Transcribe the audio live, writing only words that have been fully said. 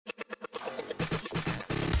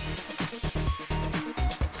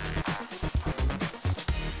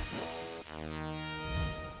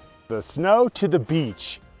the snow to the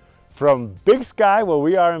beach. From Big Sky, where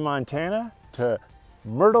we are in Montana, to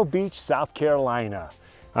Myrtle Beach, South Carolina.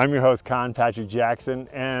 I'm your host, Con Patrick Jackson,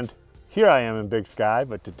 and here I am in Big Sky,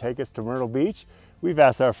 but to take us to Myrtle Beach, we've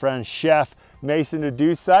asked our friend Chef Mason to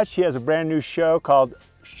do such. He has a brand new show called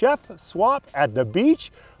Chef Swap at the Beach.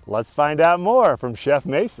 Let's find out more from Chef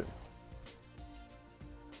Mason.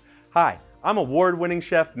 Hi, I'm award-winning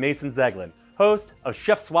chef Mason Zeglen, host of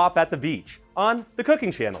Chef Swap at the Beach on the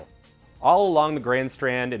Cooking Channel. All along the Grand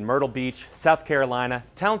Strand in Myrtle Beach, South Carolina,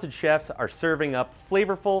 talented chefs are serving up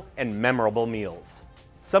flavorful and memorable meals.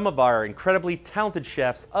 Some of our incredibly talented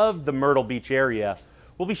chefs of the Myrtle Beach area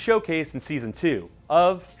will be showcased in Season 2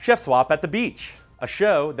 of Chef Swap at the Beach, a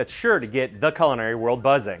show that's sure to get the culinary world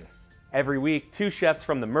buzzing. Every week, 2 chefs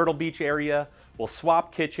from the Myrtle Beach area will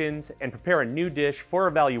swap kitchens and prepare a new dish for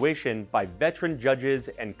evaluation by veteran judges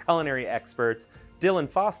and culinary experts Dylan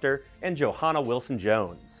Foster and Johanna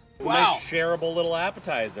Wilson-Jones. Wow. Nice shareable little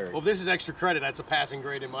appetizer. Well, if this is extra credit, that's a passing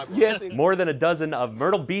grade in my book. Yes. More than a dozen of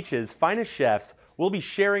Myrtle Beach's finest chefs will be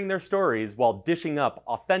sharing their stories while dishing up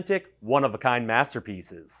authentic, one-of-a-kind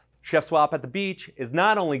masterpieces. Chef Swap at the Beach is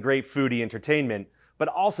not only great foodie entertainment, but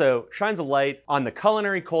also shines a light on the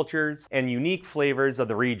culinary cultures and unique flavors of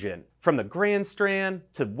the region, from the Grand Strand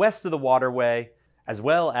to west of the waterway, as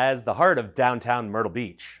well as the heart of downtown Myrtle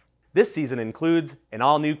Beach. This season includes an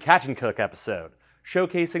all-new Catch and Cook episode,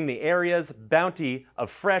 showcasing the area's bounty of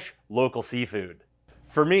fresh, local seafood.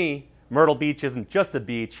 For me, Myrtle Beach isn't just a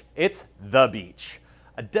beach, it's the beach.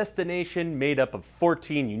 A destination made up of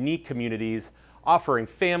 14 unique communities, offering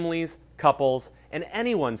families, couples, and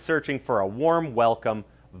anyone searching for a warm welcome,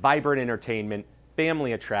 vibrant entertainment,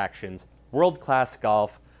 family attractions, world-class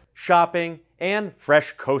golf, shopping, and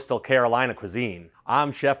fresh coastal Carolina cuisine.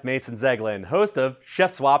 I'm Chef Mason Zeglen, host of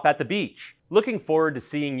Chef Swap at the Beach. Looking forward to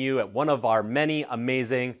seeing you at one of our many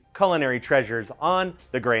amazing culinary treasures on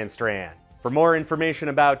the Grand Strand. For more information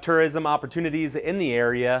about tourism opportunities in the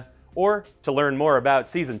area, or to learn more about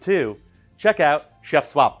Season 2, check out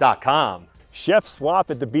chefswap.com. Chef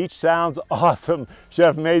Swap at the Beach sounds awesome.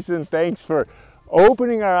 Chef Mason, thanks for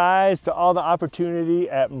opening our eyes to all the opportunity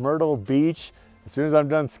at Myrtle Beach. As soon as I'm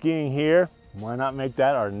done skiing here, why not make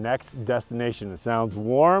that our next destination? It sounds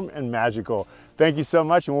warm and magical. Thank you so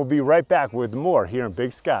much, and we'll be right back with more here in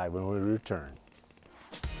Big Sky when we return.